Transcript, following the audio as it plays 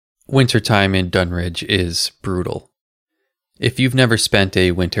Wintertime in Dunridge is brutal. If you've never spent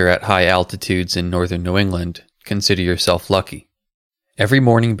a winter at high altitudes in northern New England, consider yourself lucky. Every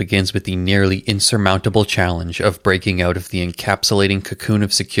morning begins with the nearly insurmountable challenge of breaking out of the encapsulating cocoon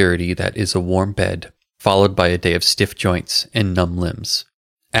of security that is a warm bed, followed by a day of stiff joints and numb limbs.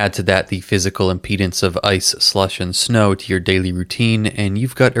 Add to that the physical impedance of ice, slush, and snow to your daily routine, and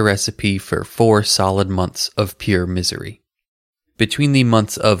you've got a recipe for 4 solid months of pure misery. Between the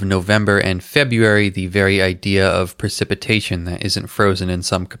months of November and February, the very idea of precipitation that isn't frozen in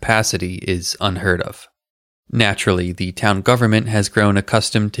some capacity is unheard of. Naturally, the town government has grown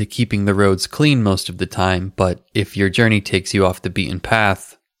accustomed to keeping the roads clean most of the time, but if your journey takes you off the beaten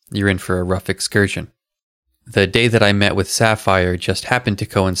path, you're in for a rough excursion. The day that I met with Sapphire just happened to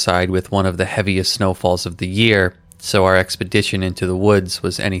coincide with one of the heaviest snowfalls of the year, so our expedition into the woods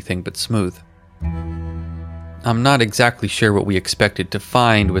was anything but smooth. I'm not exactly sure what we expected to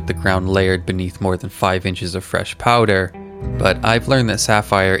find with the ground layered beneath more than 5 inches of fresh powder, but I've learned that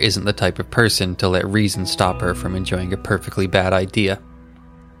Sapphire isn't the type of person to let reason stop her from enjoying a perfectly bad idea.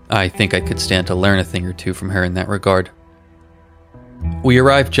 I think I could stand to learn a thing or two from her in that regard. We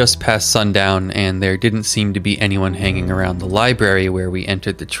arrived just past sundown, and there didn't seem to be anyone hanging around the library where we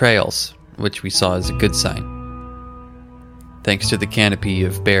entered the trails, which we saw as a good sign. Thanks to the canopy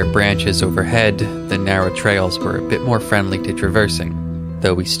of bare branches overhead, the narrow trails were a bit more friendly to traversing,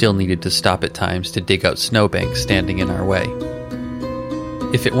 though we still needed to stop at times to dig out snowbanks standing in our way.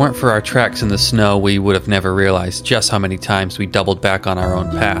 If it weren't for our tracks in the snow, we would have never realized just how many times we doubled back on our own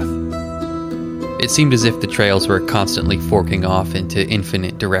path. It seemed as if the trails were constantly forking off into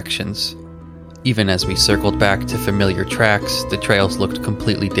infinite directions. Even as we circled back to familiar tracks, the trails looked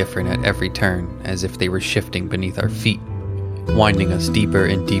completely different at every turn, as if they were shifting beneath our feet, winding us deeper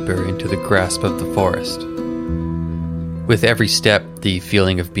and deeper into the grasp of the forest. With every step, the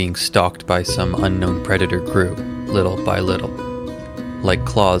feeling of being stalked by some unknown predator grew, little by little, like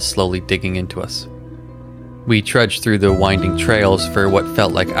claws slowly digging into us. We trudged through the winding trails for what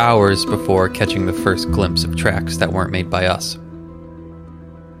felt like hours before catching the first glimpse of tracks that weren't made by us.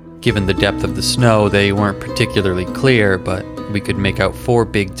 Given the depth of the snow, they weren't particularly clear, but we could make out 4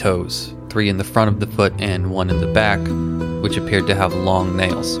 big toes, 3 in the front of the foot and 1 in the back, which appeared to have long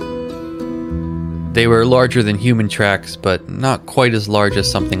nails. They were larger than human tracks, but not quite as large as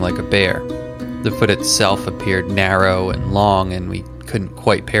something like a bear. The foot itself appeared narrow and long, and we couldn't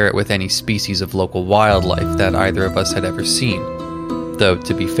quite pair it with any species of local wildlife that either of us had ever seen, though,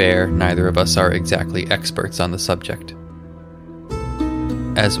 to be fair, neither of us are exactly experts on the subject.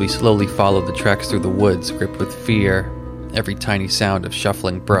 As we slowly followed the tracks through the woods, gripped with fear, every tiny sound of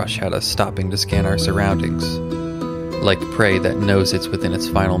shuffling brush had us stopping to scan our surroundings, like prey that knows it's within its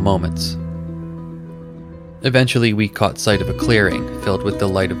final moments. Eventually, we caught sight of a clearing filled with the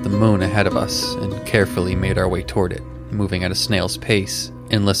light of the moon ahead of us and carefully made our way toward it, moving at a snail's pace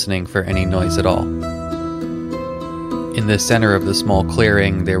and listening for any noise at all. In the center of the small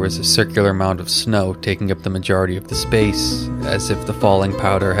clearing, there was a circular mound of snow taking up the majority of the space, as if the falling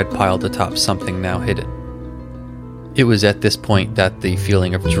powder had piled atop something now hidden. It was at this point that the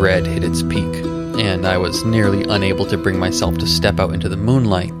feeling of dread hit its peak, and I was nearly unable to bring myself to step out into the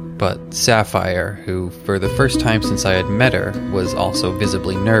moonlight, but Sapphire, who for the first time since I had met her was also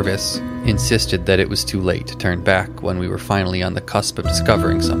visibly nervous, insisted that it was too late to turn back when we were finally on the cusp of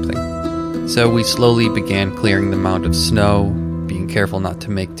discovering something. So we slowly began clearing the mound of snow, being careful not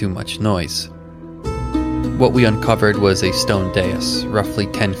to make too much noise. What we uncovered was a stone dais, roughly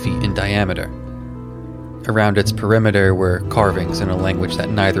 10 feet in diameter. Around its perimeter were carvings in a language that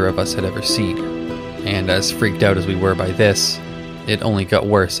neither of us had ever seen, and as freaked out as we were by this, it only got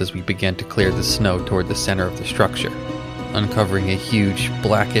worse as we began to clear the snow toward the center of the structure, uncovering a huge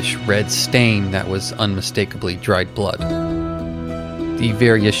blackish red stain that was unmistakably dried blood. The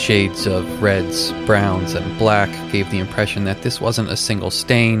various shades of reds, browns, and black gave the impression that this wasn't a single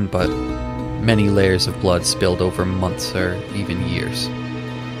stain, but many layers of blood spilled over months or even years.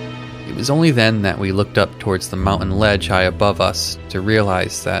 It was only then that we looked up towards the mountain ledge high above us to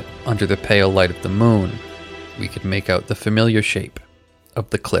realize that under the pale light of the moon, we could make out the familiar shape of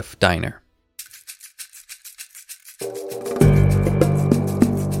the Cliff Diner.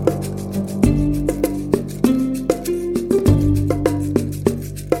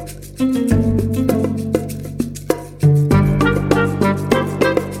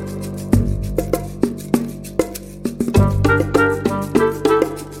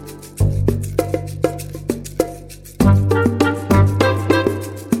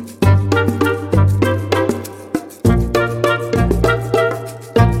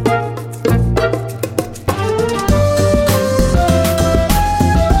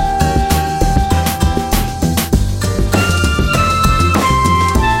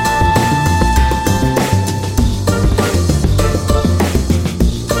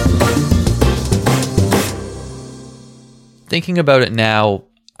 Thinking about it now,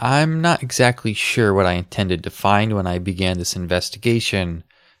 I'm not exactly sure what I intended to find when I began this investigation,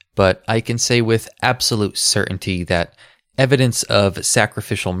 but I can say with absolute certainty that evidence of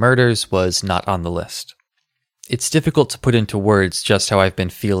sacrificial murders was not on the list. It's difficult to put into words just how I've been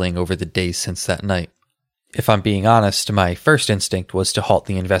feeling over the days since that night. If I'm being honest, my first instinct was to halt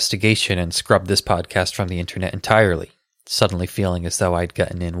the investigation and scrub this podcast from the internet entirely, suddenly feeling as though I'd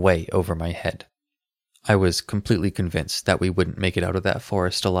gotten in way over my head. I was completely convinced that we wouldn't make it out of that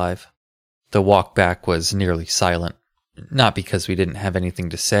forest alive. The walk back was nearly silent, not because we didn't have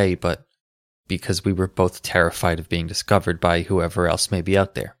anything to say, but because we were both terrified of being discovered by whoever else may be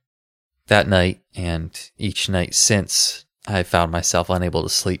out there. That night, and each night since, I found myself unable to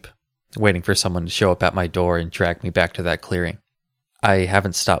sleep, waiting for someone to show up at my door and drag me back to that clearing. I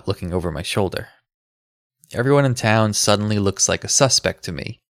haven't stopped looking over my shoulder. Everyone in town suddenly looks like a suspect to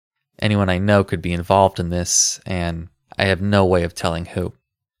me. Anyone I know could be involved in this, and I have no way of telling who.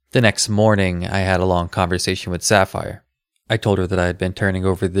 The next morning, I had a long conversation with Sapphire. I told her that I had been turning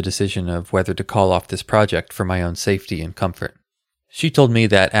over the decision of whether to call off this project for my own safety and comfort. She told me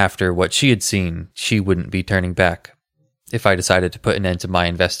that after what she had seen, she wouldn't be turning back. If I decided to put an end to my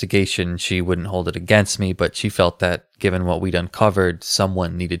investigation, she wouldn't hold it against me, but she felt that, given what we'd uncovered,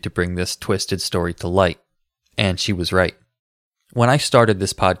 someone needed to bring this twisted story to light. And she was right. When I started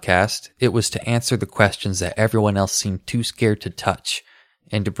this podcast, it was to answer the questions that everyone else seemed too scared to touch,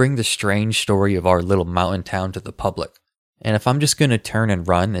 and to bring the strange story of our little mountain town to the public. And if I'm just going to turn and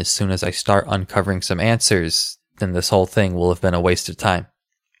run as soon as I start uncovering some answers, then this whole thing will have been a waste of time.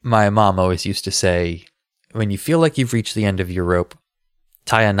 My mom always used to say, when you feel like you've reached the end of your rope,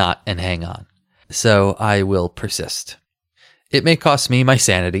 tie a knot and hang on. So I will persist. It may cost me my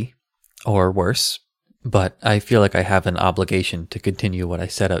sanity, or worse, but I feel like I have an obligation to continue what I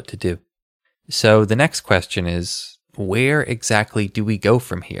set out to do. So the next question is, where exactly do we go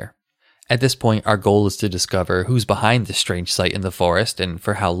from here? At this point, our goal is to discover who's behind this strange site in the forest and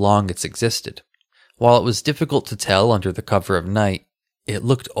for how long it's existed. While it was difficult to tell under the cover of night, it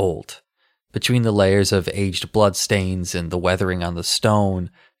looked old. Between the layers of aged bloodstains and the weathering on the stone,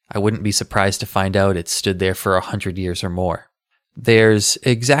 I wouldn't be surprised to find out it stood there for 100 years or more. There's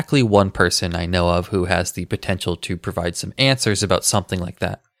exactly one person I know of who has the potential to provide some answers about something like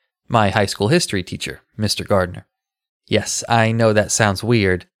that. My high school history teacher, Mr. Gardner. Yes, I know that sounds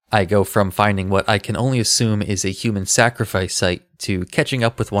weird. I go from finding what I can only assume is a human sacrifice site to catching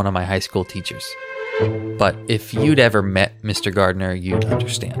up with one of my high school teachers. But if you'd ever met Mr. Gardner, you'd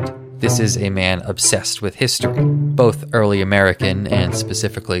understand. This is a man obsessed with history, both early American and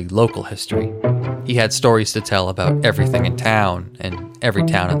specifically local history. He had stories to tell about everything in town and every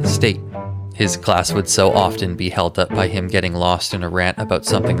town in the state. His class would so often be held up by him getting lost in a rant about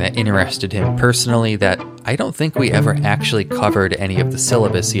something that interested him personally that I don't think we ever actually covered any of the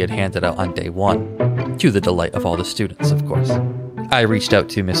syllabus he had handed out on day one, to the delight of all the students, of course. I reached out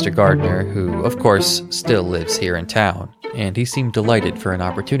to Mr. Gardner, who, of course, still lives here in town, and he seemed delighted for an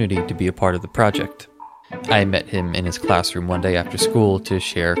opportunity to be a part of the project. I met him in his classroom one day after school to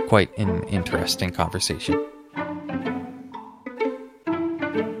share quite an interesting conversation.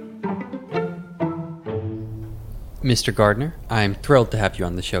 Mr. Gardner, I'm thrilled to have you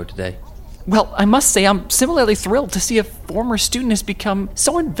on the show today. Well, I must say I'm similarly thrilled to see a former student has become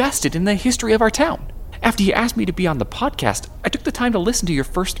so invested in the history of our town. After you asked me to be on the podcast, I took the time to listen to your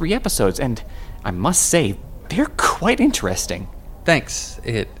first 3 episodes, and I must say, they're quite interesting. Thanks.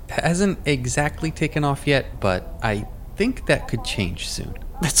 It hasn't exactly taken off yet, but I think that could change soon.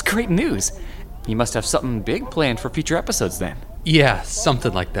 That's great news. You must have something big planned for future episodes then. Yeah,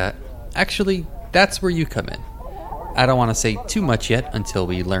 something like that. Actually, that's where you come in. I don't want to say too much yet until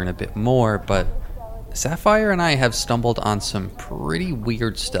we learn a bit more, but Sapphire and I have stumbled on some pretty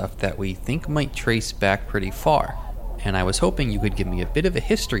weird stuff that we think might trace back pretty far, and I was hoping you could give me a bit of a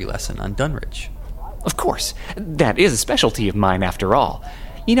history lesson on Dunridge. Of course, that is a specialty of mine after all.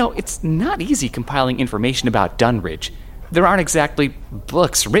 You know, it's not easy compiling information about Dunridge. There aren't exactly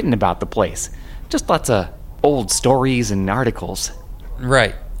books written about the place, just lots of old stories and articles.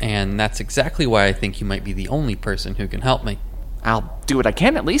 Right, and that's exactly why I think you might be the only person who can help me. I'll do what I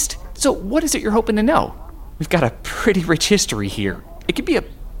can at least. So what is it you're hoping to know? We've got a pretty rich history here. It could be a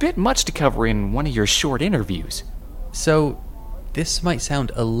bit much to cover in one of your short interviews. So, this might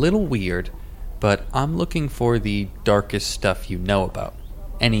sound a little weird, but I'm looking for the darkest stuff you know about.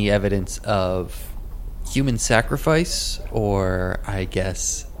 Any evidence of human sacrifice, or I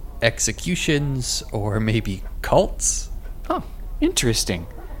guess executions, or maybe cults? Oh, interesting.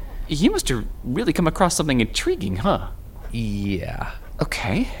 You must have really come across something intriguing, huh? Yeah.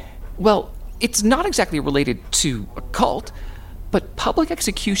 Okay. Well, It's not exactly related to a cult, but public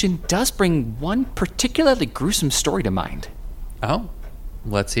execution does bring one particularly gruesome story to mind. Oh,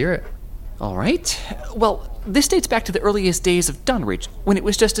 let's hear it. All right. Well, this dates back to the earliest days of Dunridge, when it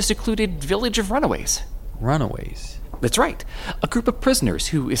was just a secluded village of runaways. Runaways? That's right. A group of prisoners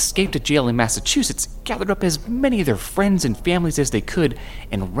who escaped a jail in Massachusetts gathered up as many of their friends and families as they could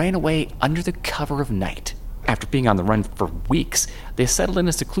and ran away under the cover of night. After being on the run for weeks, they settled in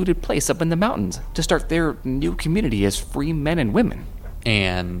a secluded place up in the mountains to start their new community as free men and women.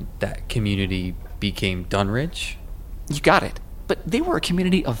 And that community became Dunridge? You got it. But they were a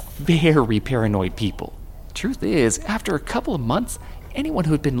community of very paranoid people. Truth is, after a couple of months, anyone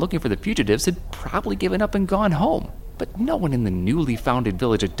who had been looking for the fugitives had probably given up and gone home. But no one in the newly founded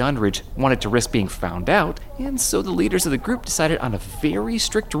village of Dunridge wanted to risk being found out, and so the leaders of the group decided on a very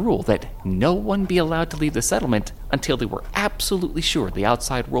strict rule that no one be allowed to leave the settlement until they were absolutely sure the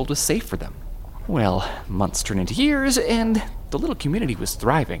outside world was safe for them. Well, months turned into years, and the little community was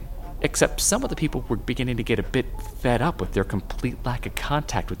thriving. Except some of the people were beginning to get a bit fed up with their complete lack of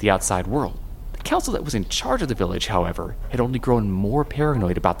contact with the outside world. The council that was in charge of the village, however, had only grown more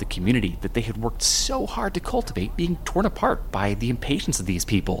paranoid about the community that they had worked so hard to cultivate being torn apart by the impatience of these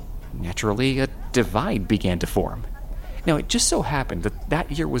people. Naturally, a divide began to form. Now, it just so happened that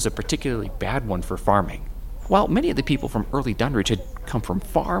that year was a particularly bad one for farming. While many of the people from early Dunridge had come from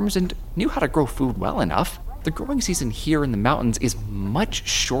farms and knew how to grow food well enough, the growing season here in the mountains is much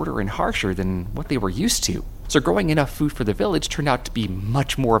shorter and harsher than what they were used to. So growing enough food for the village turned out to be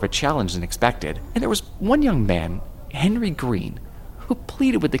much more of a challenge than expected. And there was one young man, Henry Green, who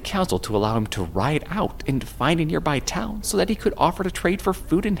pleaded with the council to allow him to ride out and find a nearby town so that he could offer to trade for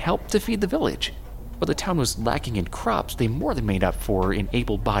food and help to feed the village. While the town was lacking in crops, they more than made up for in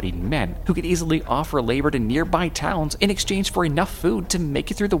able-bodied men who could easily offer labor to nearby towns in exchange for enough food to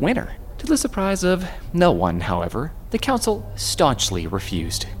make it through the winter. To the surprise of no one, however, the council staunchly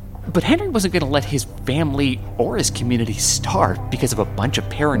refused. But Henry wasn't going to let his family or his community starve because of a bunch of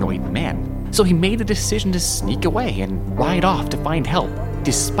paranoid men. So he made a decision to sneak away and ride off to find help,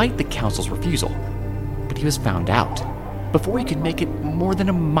 despite the council's refusal. But he was found out. Before he could make it more than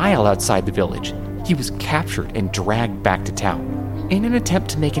a mile outside the village, he was captured and dragged back to town. In an attempt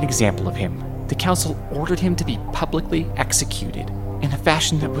to make an example of him, the council ordered him to be publicly executed in a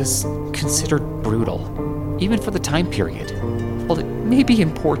fashion that was considered brutal, even for the time period. While it may be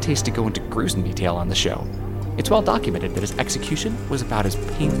in poor taste to go into gruesome detail on the show, it's well documented that his execution was about as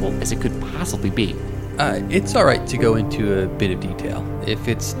painful as it could possibly be. It's alright to go into a bit of detail. If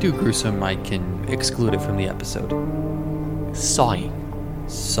it's too gruesome, I can exclude it from the episode. Sawing.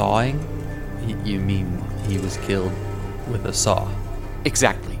 Sawing? You mean he was killed with a saw?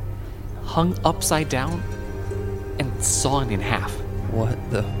 Exactly. Hung upside down and sawn in half. What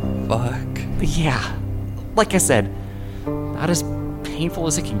the fuck? Yeah. Like I said, not as painful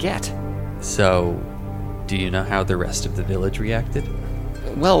as it can get. So, do you know how the rest of the village reacted?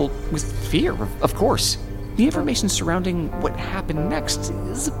 Well, with fear, of course. The information surrounding what happened next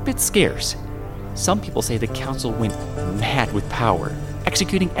is a bit scarce. Some people say the council went mad with power,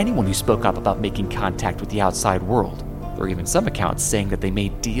 executing anyone who spoke up about making contact with the outside world. There are even some accounts saying that they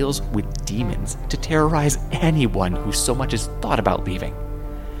made deals with demons to terrorize anyone who so much as thought about leaving.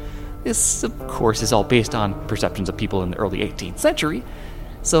 This, of course, is all based on perceptions of people in the early 18th century,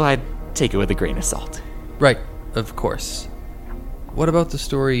 so I'd take it with a grain of salt. Right, of course. What about the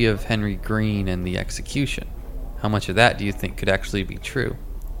story of Henry Green and the execution? How much of that do you think could actually be true?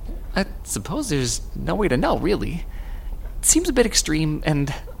 I suppose there's no way to know, really. It seems a bit extreme,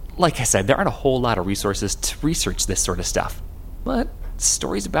 and like I said, there aren't a whole lot of resources to research this sort of stuff. But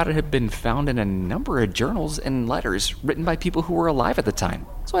stories about it have been found in a number of journals and letters written by people who were alive at the time,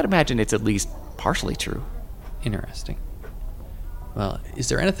 so I'd imagine it's at least partially true. Interesting. Well, is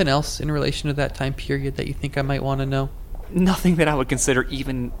there anything else in relation to that time period that you think I might want to know? Nothing that I would consider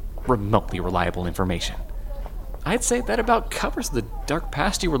even remotely reliable information. I'd say that about covers the dark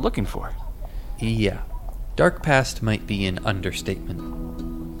past you were looking for. Yeah, dark past might be an understatement.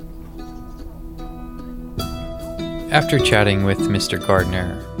 After chatting with Mr.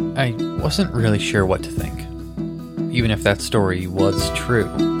 Gardner, I wasn't really sure what to think. Even if that story was true,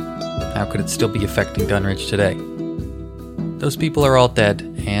 how could it still be affecting Dunridge today? Those people are all dead,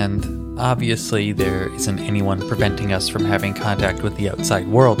 and obviously there isn't anyone preventing us from having contact with the outside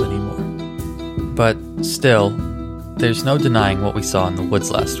world anymore. But still, there's no denying what we saw in the woods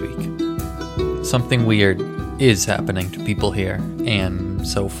last week. Something weird is happening to people here, and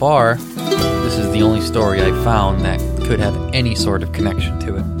so far, this is the only story I've found that could have any sort of connection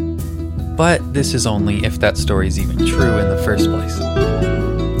to it. But this is only if that story is even true in the first place.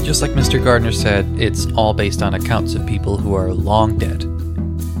 Just like Mr. Gardner said, it's all based on accounts of people who are long dead.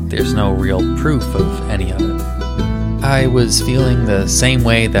 There's no real proof of any of it. I was feeling the same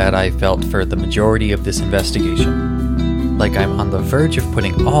way that I felt for the majority of this investigation. Like I'm on the verge of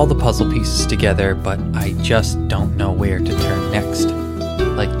putting all the puzzle pieces together, but I just don't know where to turn next.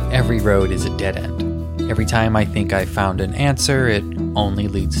 Like every road is a dead end. Every time I think I found an answer, it only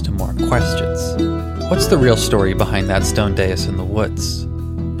leads to more questions. What's the real story behind that stone dais in the woods?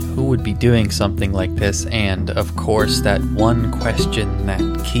 Who would be doing something like this? And, of course, that one question that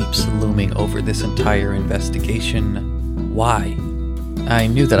keeps looming over this entire investigation: why? I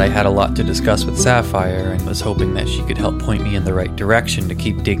knew that I had a lot to discuss with Sapphire and was hoping that she could help point me in the right direction to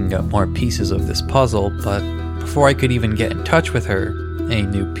keep digging up more pieces of this puzzle, but before I could even get in touch with her, a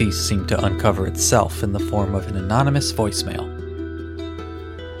new piece seemed to uncover itself in the form of an anonymous voicemail.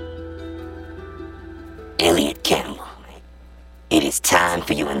 Elliot Campbell, it is time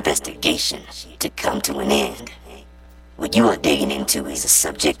for your investigation to come to an end. What you are digging into is a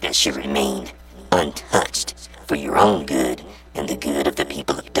subject that should remain untouched for your own good and the good of the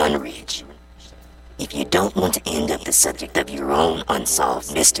people of Dunridge. If you don't want to end up the subject of your own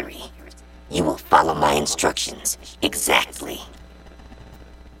unsolved mystery, you will follow my instructions exactly.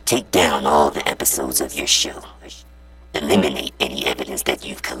 Take down all the episodes of your show. Eliminate any evidence that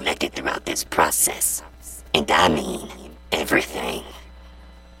you've collected throughout this process. And I mean everything.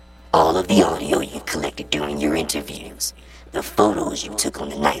 All of the audio you collected during your interviews, the photos you took on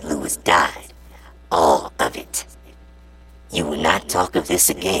the night Lewis died, all of it. You will not talk of this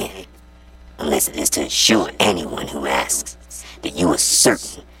again, unless it is to assure anyone who asks that you are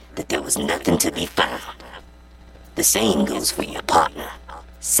certain that there was nothing to be found. The same goes for your partner,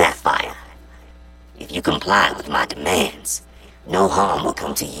 Sapphire. If you comply with my demands, no harm will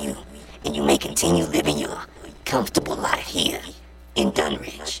come to you, and you may continue living your comfortable life here in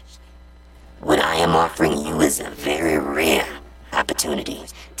Dunridge. What I am offering you is a very rare opportunity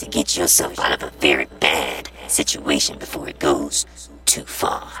to get yourself out of a very bad situation before it goes too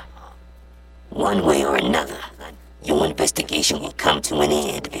far. One way or another, your investigation will come to an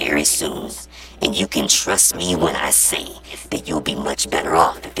end very soon, and you can trust me when I say that you'll be much better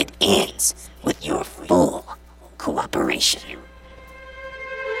off if it ends with your full cooperation.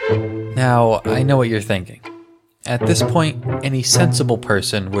 Now, I know what you're thinking. At this point, any sensible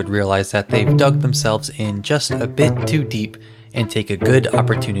person would realize that they've dug themselves in just a bit too deep and take a good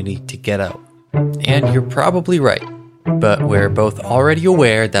opportunity to get out. And you're probably right. But we're both already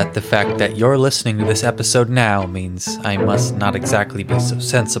aware that the fact that you're listening to this episode now means I must not exactly be so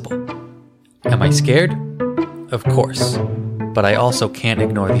sensible. Am I scared? Of course. But I also can't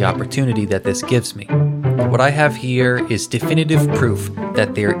ignore the opportunity that this gives me. What I have here is definitive proof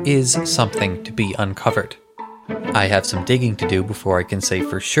that there is something to be uncovered. I have some digging to do before I can say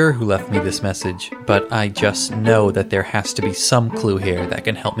for sure who left me this message, but I just know that there has to be some clue here that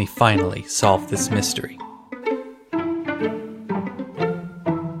can help me finally solve this mystery.